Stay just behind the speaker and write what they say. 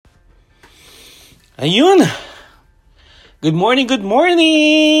Ayun! Good morning, good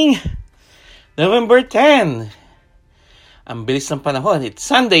morning! November 10. Ang bilis ng panahon. It's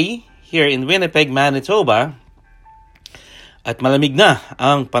Sunday here in Winnipeg, Manitoba. At malamig na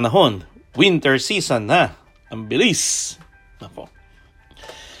ang panahon. Winter season na. Ang bilis. Ako.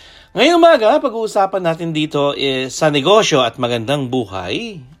 Ngayong umaga, pag-uusapan natin dito is sa negosyo at magandang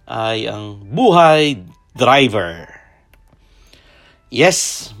buhay ay ang buhay driver.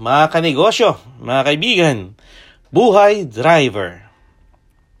 Yes, mga kanegosyo, mga kaibigan, buhay driver.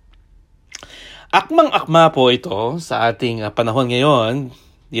 Akmang-akma po ito sa ating panahon ngayon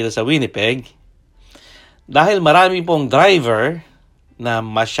dito sa Winnipeg dahil marami pong driver na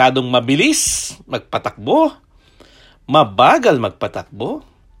masyadong mabilis magpatakbo, mabagal magpatakbo,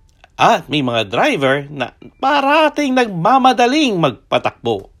 at may mga driver na parating nagmamadaling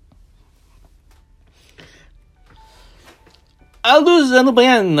magpatakbo. Aldous, ano ba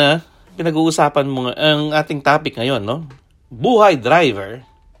yan na pinag-uusapan mo ang ating topic ngayon, no? Buhay driver,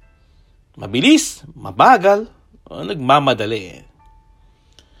 mabilis, mabagal, o nagmamadali.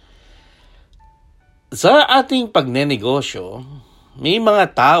 Sa ating pagnenegosyo, may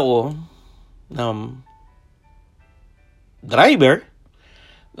mga tao na driver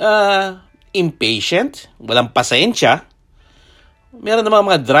na impatient, walang pasensya. Meron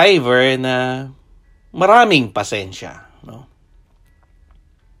namang mga driver na maraming pasensya, no?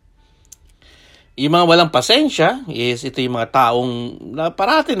 Yung mga walang pasensya is ito yung mga taong na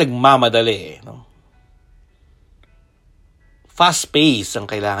parati nagmamadali, no? Fast pace ang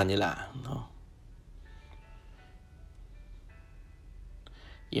kailangan nila, no?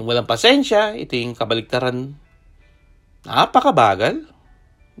 Yung walang pasensya, ito yung kabaliktaran. Napakabagal.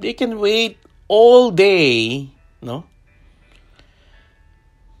 They can wait all day, no?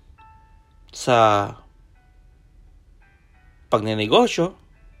 Sa pagnenegosyo,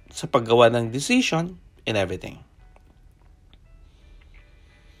 sa paggawa ng decision, and everything.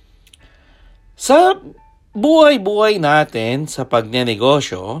 Sa buhay-buhay natin sa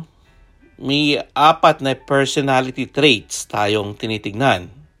pagnenegosyo, may 4 na personality traits tayong tinitignan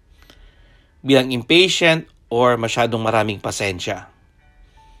bilang impatient or masyadong maraming pasensya.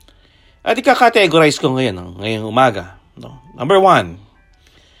 At ika-categorize ko ngayong umaga. No? Number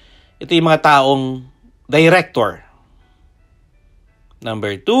 1, ito yung mga taong director.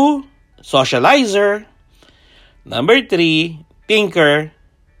 Number 2, socializer. Number 3, thinker.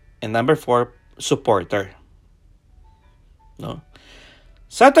 And number 4, supporter. No?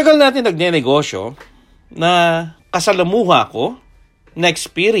 Sa tagal natin nagnenegosyo, na kasalamuha ko, na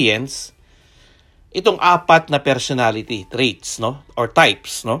experience, itong 4 na personality traits, no? Or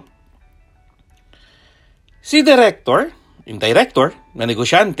types, no? Si director, yung director, na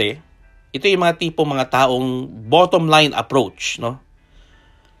negosyante, ito yung mga tipong mga taong bottom line approach, no?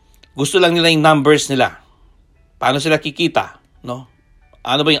 Gusto lang nila yung numbers nila. Paano sila kikita, no?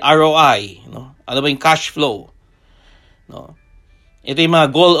 Ano ba yung ROI, no? Ano ba yung cash flow, no? Ito yung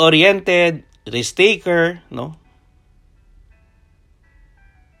mga goal-oriented, risk-taker, no?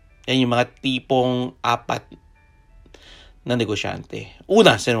 Yan yung mga tipong 4 na negosyante.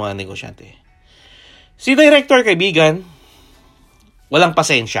 Una sa mga negosyante. Si director, kaibigan, walang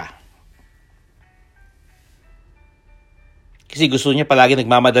pasensya. Kasi gusto niya palagi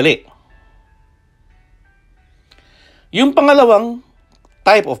nagmamadali. Yung pangalawang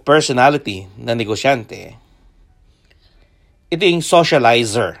type of personality na negosyante, ito yung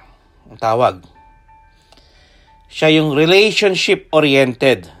socializer, ang tawag. Siya yung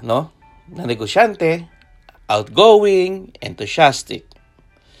relationship-oriented, no? Na negosyante, outgoing, enthusiastic.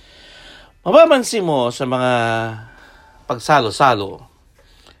 Mapapansin mo sa mga pagsalo-salo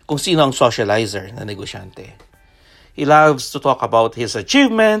kung sino ang socializer na negosyante. He loves to talk about his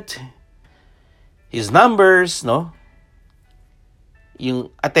achievement, his numbers, no?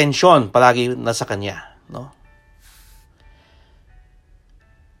 Yung attention palagi nasa kanya, no?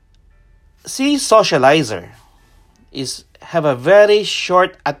 Si socializer have a very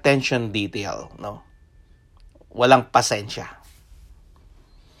short attention detail, no? Walang pasensya.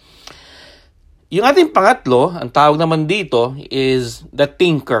 Yung ating pangatlo, ang tawag naman dito is the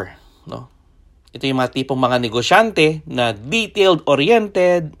thinker, no? Ito yung mga tipong mga negosyante na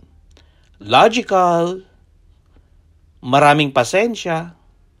detailed-oriented, logical, maraming pasensya,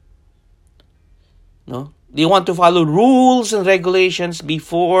 no? They want to follow rules and regulations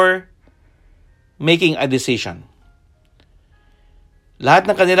before making a decision.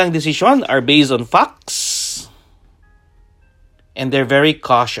 Lahat ng kanilang decision are based on facts and they're very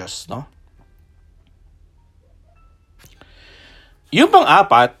cautious, no? Yung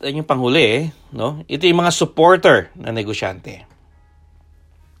pang-apat, yung panghuli, no? Ito yung mga supporter na negosyante.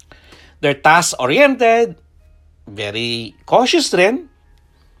 They're task-oriented, very cautious rin,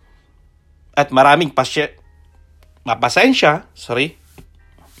 at maraming mapasensya.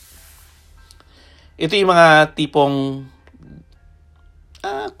 Ito yung mga tipong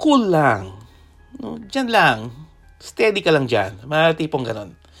cool lang. No? Diyan lang. Steady ka lang dyan. Mga tipong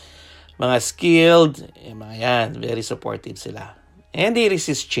ganon. Mga skilled, mga yan, very supportive sila. And they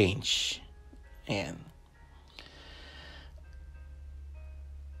resist change. Ayan.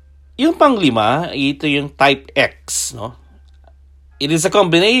 Yung panglima, ito yung type X, no? It is a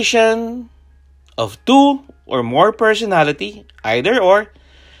combination of two or more personality, either or.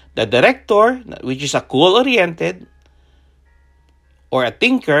 The director, which is a cool-oriented, or a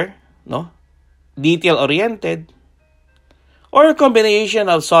thinker, no? Detail-oriented, or a combination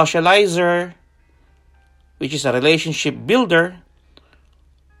of socializer, which is a relationship builder,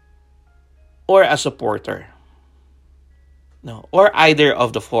 or a supporter. No, or either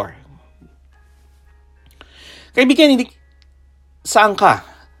of the four. Kaibigan, saan ka?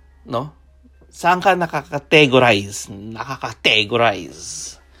 No? Saan ka nakakategorize?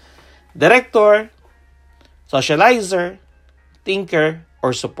 Director, socializer, thinker,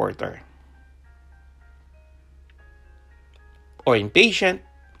 or supporter. Or impatient,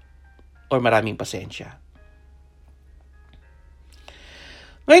 or maraming pasensya.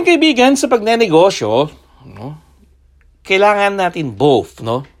 Ngayon kaibigan, sa pagnenegosyo, no, kailangan natin both,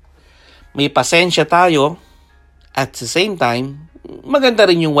 no? May pasensya tayo, at the same time, maganda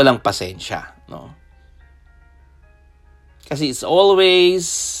rin yung walang pasensya, no? Kasi it's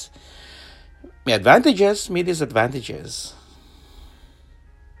always may advantages, may disadvantages.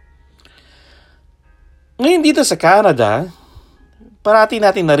 Ngayon dito sa Canada, parati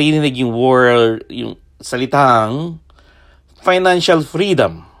natin narinig yung salitang financial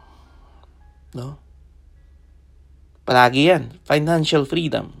freedom. No? Palagi yan, financial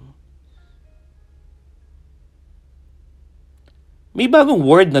freedom. May bagong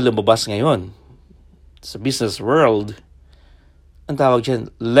word na lumabas ngayon sa business world. Ang tawag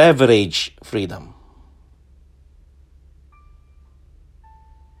dyan, leverage freedom.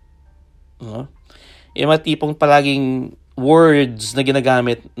 No? Yung mga tipong palaging words na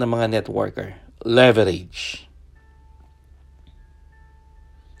ginagamit ng mga networker. Leverage.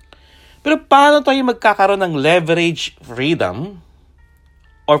 Pero paano tayo magkakaroon ng leverage freedom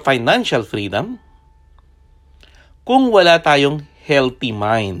or financial freedom kung wala tayong healthy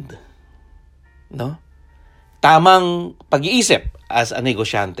mind? No? Tamang pag-iisip as a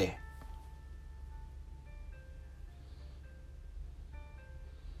negosyante.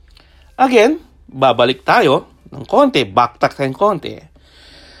 Again, babalik tayo ng konti, backtrack ng konti.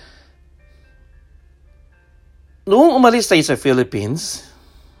 Noong umalis tayo sa Philippines,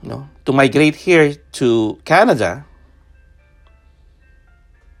 no, to migrate here to Canada,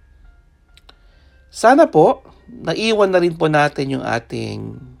 sana po, naiwan na rin po natin yung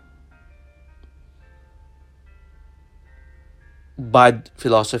ating bad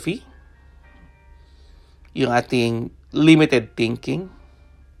philosophy, yung ating limited thinking,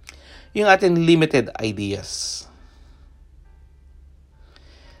 yung ating limited ideas.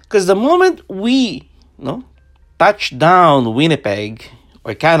 Because the moment we touch down Winnipeg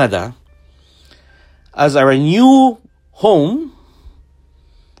or Canada as our new home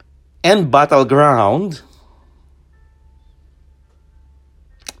and battleground,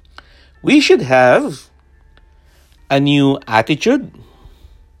 we should have a new attitude,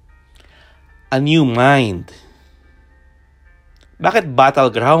 a new mind. Bakit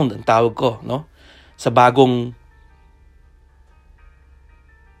battleground ang tawag ko, no? Sa bagong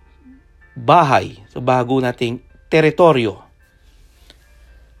bahay, sa bago nating teritoryo.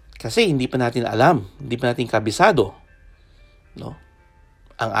 Kasi hindi pa natin alam, hindi pa natin kabisado, no?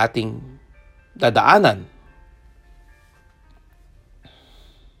 Ang ating dadaanan.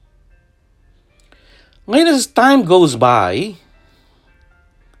 Ngayon, as time goes by,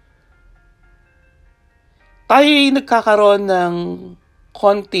 tayo ay nagkakaroon ng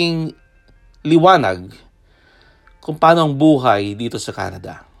konting liwanag kung paano ang buhay dito sa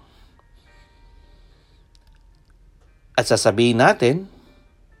Canada. At sasabihin natin,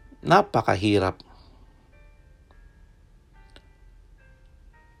 napakahirap.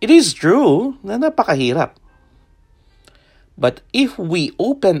 It is true na napakahirap. But if we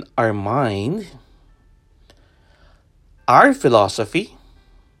open our mind, our philosophy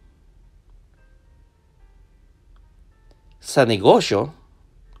sa negosyo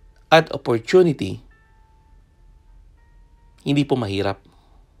at opportunity, hindi po mahirap.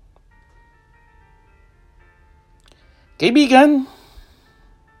 Kaibigan,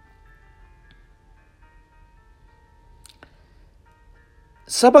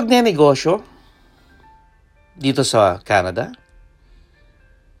 Sa pagnenegosyo dito sa Canada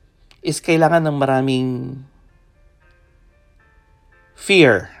is kailangan ng maraming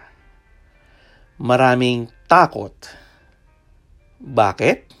fear, maraming takot.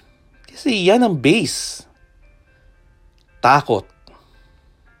 Bakit? Kasi yan ang base. Takot.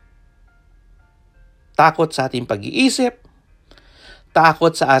 Takot sa ating pag-iisip,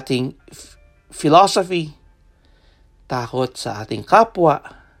 takot sa ating philosophy, takot sa ating kapwa,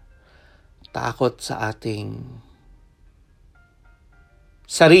 takot sa ating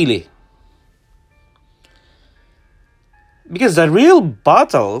sarili. Because the real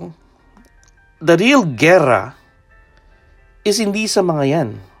battle, the real gera, is hindi sa mga yan.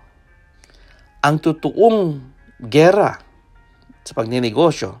 Ang totoong gera sa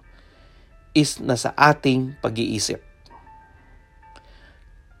pagnenegosyo is nasa ating pag-iisip.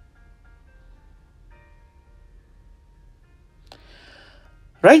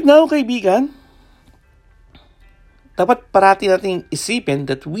 Right now, kaibigan, dapat parati nating isipin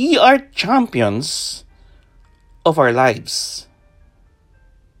that we are champions of our lives.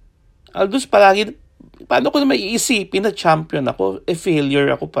 Aldous palagi, paano ko na maiisipin na champion ako? Failure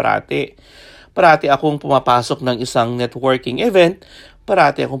ako parati. Parati akong pumapasok ng isang networking event,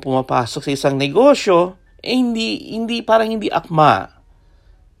 parati akong pumapasok sa isang negosyo, parang hindi akma.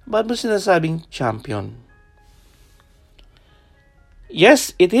 Ba't mo sinasabing champion?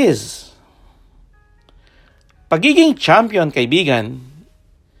 Yes, it is. Pagiging champion, kaibigan,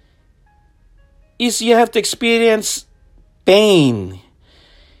 is you have to experience pain.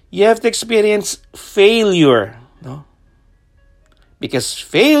 You have to experience failure, no? Because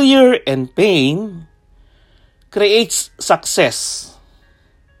failure and pain creates success.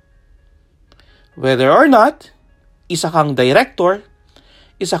 Whether or not, isa kang director,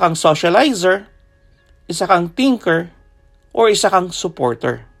 isa kang socializer, isa kang thinker, or isa kang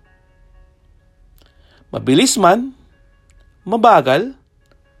supporter. Mabilis man, mabagal,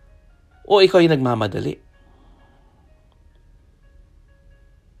 o ikaw ay nagmamadali.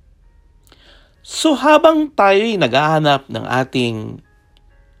 So habang tayo'y naghahanap ng ating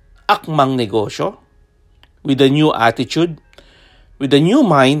akmang negosyo, with a new attitude, with a new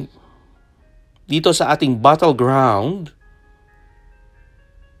mind, dito sa ating battleground,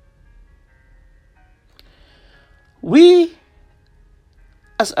 we,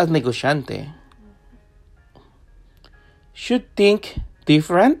 as a negosyante, should think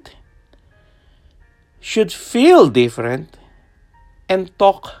different, should feel different, and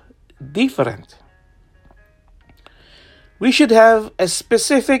talk different. We should have a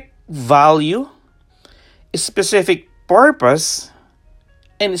specific value, a specific purpose,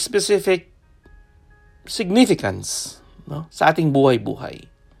 and a specific significance, no, sa ating buhay-buhay.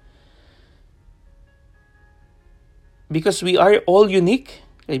 Because we are all unique,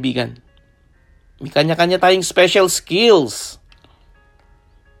 kaibigan. May kanya-kanya tayong special skills.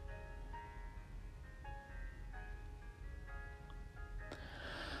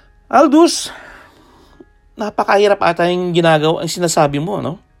 Aldous, napakahirap ata yung ginagawa, ang sinasabi mo,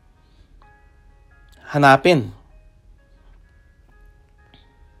 no? Hanapin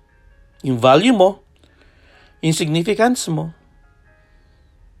yung value mo, yung significance mo,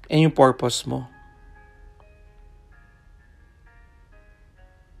 and yung purpose mo.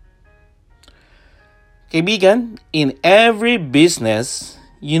 Kaibigan, in every business,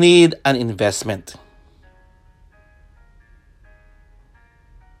 you need an investment.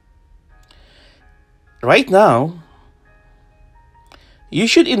 Right now,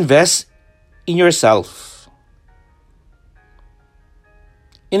 you should invest in yourself.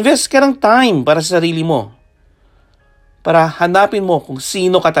 Invest ka ng time para sa sarili mo. Para hanapin mo kung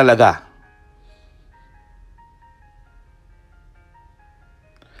sino ka talaga.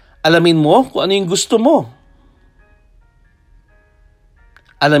 Alamin mo kung ano yung gusto mo.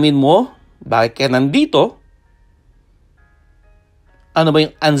 Alamin mo bakit ka nandito. Ano ba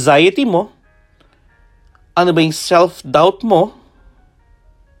yung anxiety mo? Ano ba yung self-doubt mo?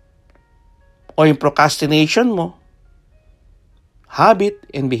 O yung procrastination mo? Habit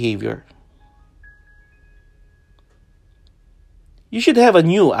and behavior. You should have a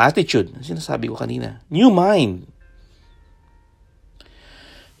new attitude. Sinasabi ko kanina. New mind.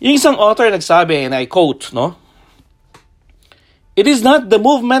 Yung isang author nagsabi, and I quote, no? It is not the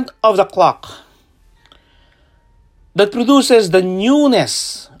movement of the clock that produces the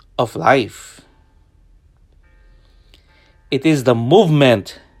newness of life. It is the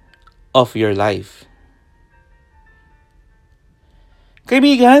movement of your life.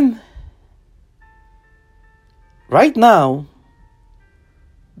 Kaibigan, right now,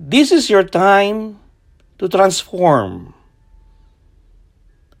 this is your time to transform.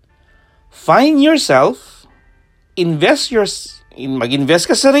 find yourself, mag-invest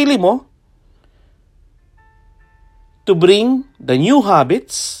ka sa sarili mo to bring the new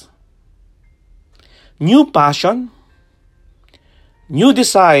habits, new passion, new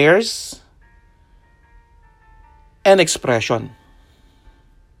desires, and expression.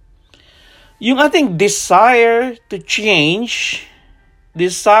 Yung ating desire to change,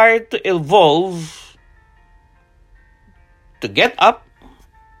 desire to evolve, to get up,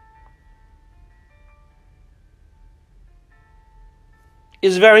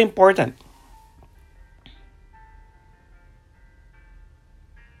 is very important.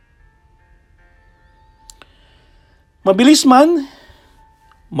 Mabilis man,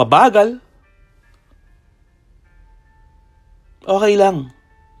 mabagal, okay lang.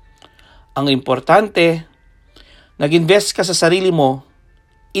 Ang importante, nag-invest ka sa sarili mo,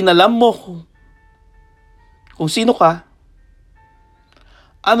 inalam mo kung sino ka,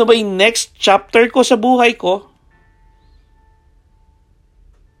 ano ba yung next chapter ko sa buhay ko,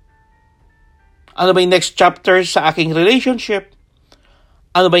 ano ba yung next chapter sa aking relationship,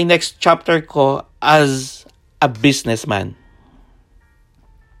 ano ba yung next chapter ko as a businessman.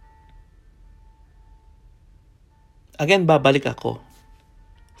 Again, babalik ako.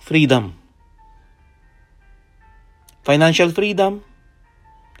 Freedom. Financial freedom.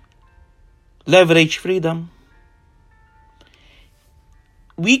 Leverage freedom.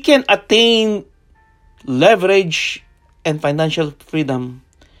 We can attain leverage and financial freedom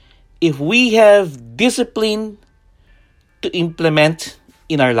if we have discipline to implement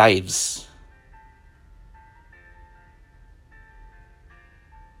in our lives.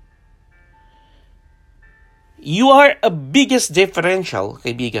 You are a biggest differential,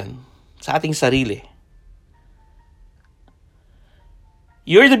 kaibigan, sa ating sarili.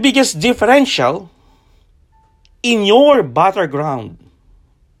 You're the biggest differential in your battleground.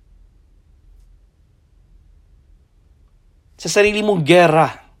 Sa sarili mong gera.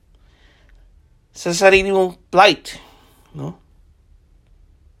 Sa sarili mong plight. No?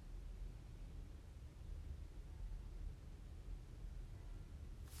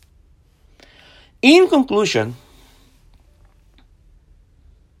 In conclusion,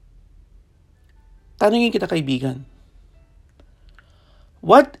 tanungin kita, kaibigan.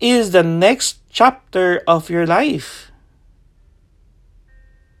 What is the next chapter of your life?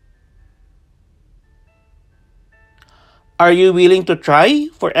 Are you willing to try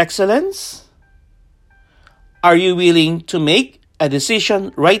for excellence? Are you willing to make a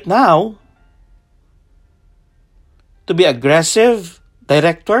decision right now to be aggressive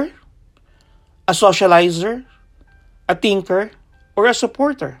director? A socializer, a thinker, or a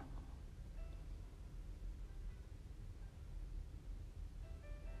supporter?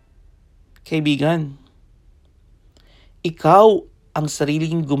 Kaibigan, ikaw ang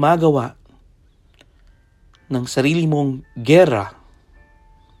sariling gumagawa ng sarili mong gera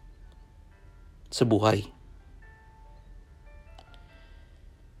sa buhay.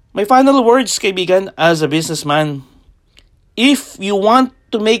 My final words, kaibigan, as a businessman, if you want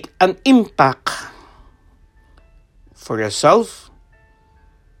to make an impact for yourself,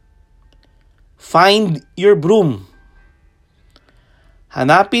 find your broom.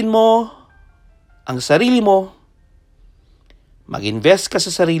 Hanapin mo ang sarili mo. Mag-invest ka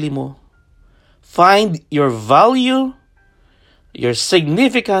sa sarili mo. Find your value, your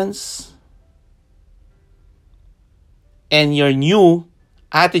significance, and your new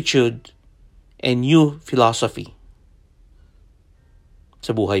attitude and new philosophy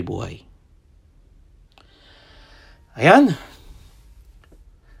sa buhay-buhay. Ayan.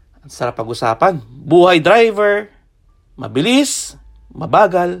 Ang sarap pag-usapan. Buhay driver, mabilis,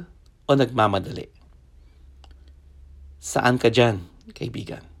 mabagal, o nagmamadali. Saan ka dyan,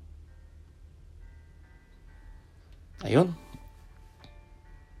 kaibigan? Ayun.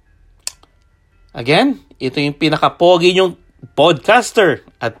 Again, ito yung pinaka-pogi nyong podcaster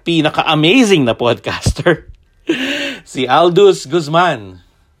at pinaka-amazing na podcaster. Si Aldous Guzman,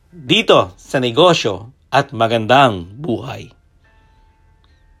 dito sa negosyo at magandang buhay.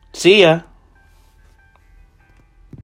 See ya!